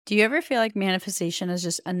Do you ever feel like manifestation is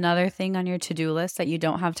just another thing on your to-do list that you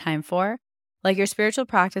don't have time for? Like your spiritual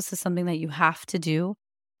practice is something that you have to do?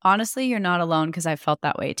 Honestly, you're not alone because I've felt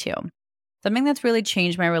that way too. Something that's really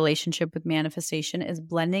changed my relationship with manifestation is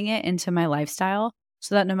blending it into my lifestyle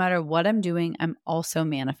so that no matter what I'm doing, I'm also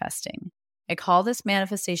manifesting. I call this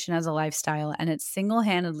manifestation as a lifestyle, and it's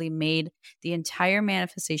single-handedly made the entire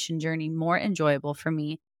manifestation journey more enjoyable for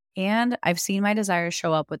me, and I've seen my desires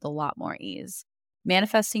show up with a lot more ease.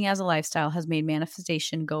 Manifesting as a lifestyle has made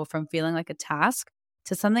manifestation go from feeling like a task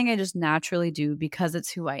to something I just naturally do because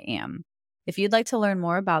it's who I am. If you'd like to learn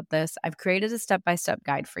more about this, I've created a step-by-step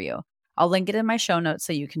guide for you. I'll link it in my show notes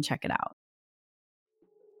so you can check it out.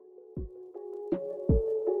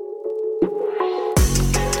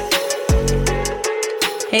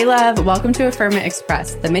 Hey love, welcome to Affirm It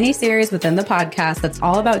Express, the mini-series within the podcast that's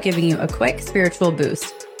all about giving you a quick spiritual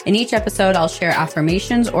boost. In each episode, I'll share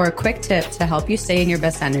affirmations or a quick tip to help you stay in your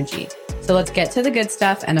best energy. So let's get to the good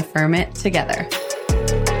stuff and affirm it together.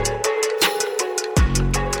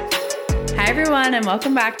 Hi everyone, and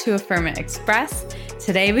welcome back to Affirm It Express.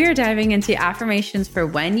 Today we are diving into affirmations for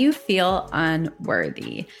when you feel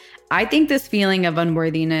unworthy. I think this feeling of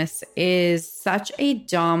unworthiness is such a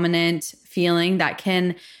dominant feeling that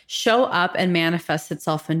can show up and manifest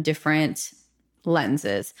itself in different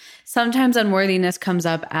lenses. Sometimes unworthiness comes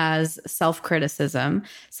up as self-criticism.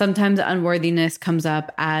 Sometimes unworthiness comes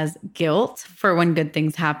up as guilt for when good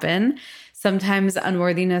things happen. Sometimes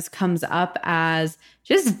unworthiness comes up as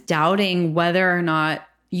just doubting whether or not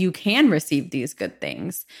you can receive these good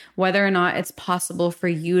things, whether or not it's possible for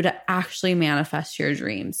you to actually manifest your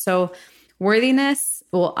dreams. So unworthiness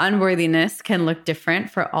can look different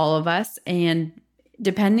for all of us. And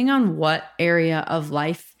depending on what area of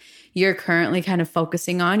life you're currently kind of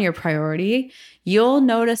focusing on, your priority, you'll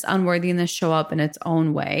notice unworthiness show up in its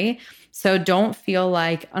own way. So don't feel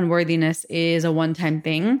like unworthiness is a one-time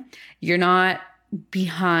thing. You're not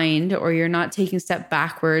behind or you're not taking a step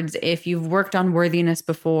backwards if you've worked on worthiness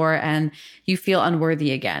before and you feel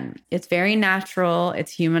unworthy again. It's very natural.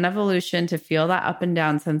 It's human evolution to feel that up and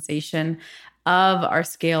down sensation of our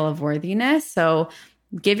scale of worthiness. So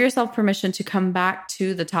give yourself permission to come back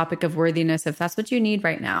to the topic of worthiness if that's what you need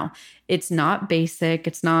right now. It's not basic.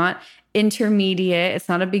 It's not intermediate. It's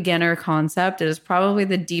not a beginner concept. It is probably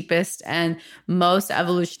the deepest and most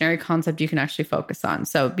evolutionary concept you can actually focus on.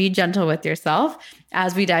 So be gentle with yourself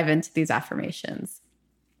as we dive into these affirmations.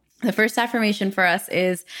 The first affirmation for us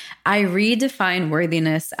is, I redefine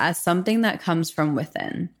worthiness as something that comes from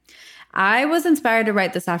within. I was inspired to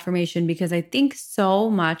write this affirmation because I think so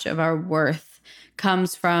much of our worth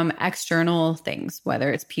comes from external things,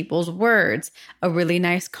 whether it's people's words, a really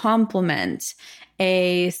nice compliment,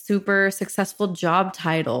 a super successful job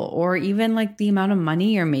title, or even like the amount of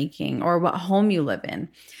money you're making or what home you live in.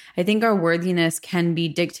 I think our worthiness can be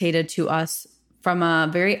dictated to us from a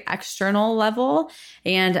very external level.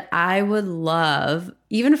 And I would love,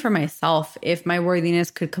 even for myself, if my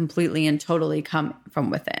worthiness could completely and totally come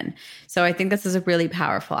from within. So I think this is a really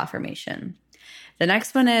powerful affirmation. The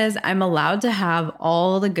next one is, I'm allowed to have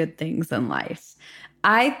all the good things in life.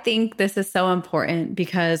 I think this is so important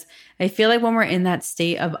because I feel like when we're in that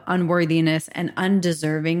state of unworthiness and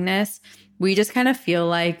undeservingness, we just kind of feel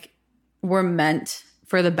like we're meant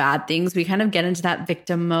for the bad things. We kind of get into that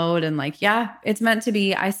victim mode and like, yeah, it's meant to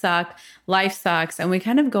be. I suck. Life sucks. And we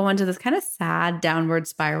kind of go into this kind of sad downward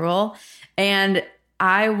spiral. And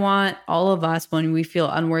I want all of us, when we feel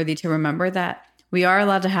unworthy, to remember that we are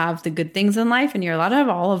allowed to have the good things in life, and you're allowed to have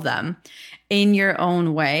all of them in your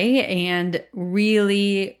own way, and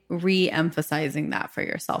really re-emphasizing that for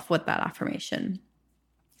yourself with that affirmation.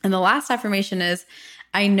 And the last affirmation is,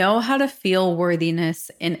 I know how to feel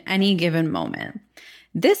worthiness in any given moment.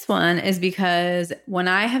 This one is because when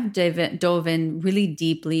I have dove in really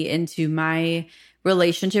deeply into my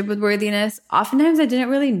relationship with worthiness, oftentimes I didn't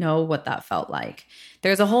really know what that felt like.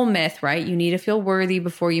 There's a whole myth, right? You need to feel worthy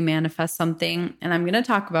before you manifest something. And I'm going to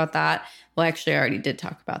talk about that. Well, actually, I already did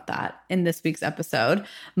talk about that in this week's episode.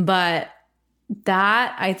 But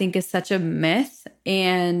that, I think, is such a myth.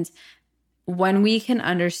 And when we can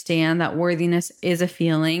understand that worthiness is a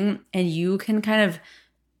feeling, and you can kind of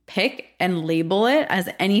pick and label it as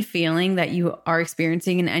any feeling that you are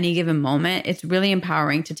experiencing in any given moment, it's really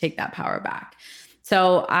empowering to take that power back.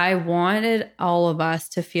 So I wanted all of us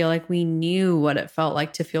to feel like we knew what it felt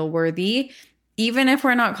like to feel worthy. Even if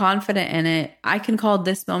we're not confident in it, I can call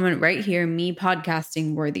this moment right here me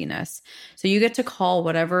podcasting worthiness. So you get to call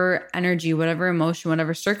whatever energy, whatever emotion,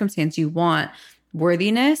 whatever circumstance you want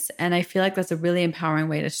worthiness. And I feel like that's a really empowering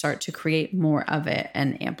way to start to create more of it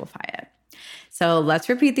and amplify it. So let's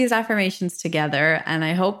repeat these affirmations together, and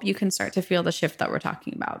I hope you can start to feel the shift that we're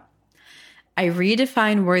talking about. I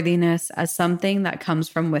redefine worthiness as something that comes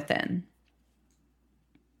from within.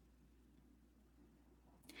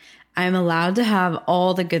 I am allowed to have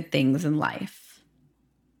all the good things in life.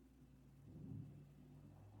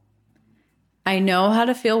 I know how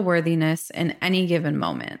to feel worthiness in any given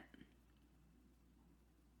moment.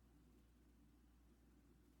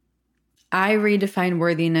 I redefine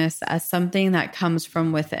worthiness as something that comes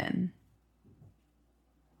from within.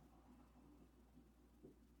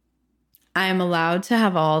 I am allowed to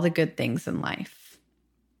have all the good things in life.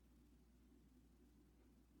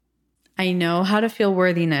 I know how to feel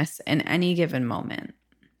worthiness in any given moment.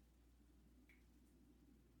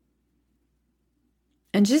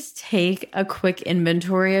 And just take a quick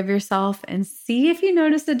inventory of yourself and see if you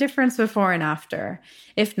notice a difference before and after.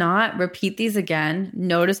 If not, repeat these again.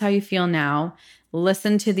 Notice how you feel now.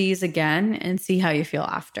 Listen to these again and see how you feel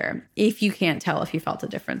after, if you can't tell if you felt a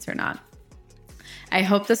difference or not. I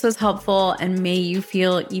hope this was helpful, and may you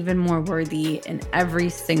feel even more worthy in every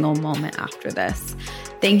single moment after this.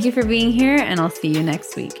 Thank you for being here, and I'll see you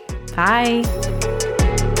next week. Bye.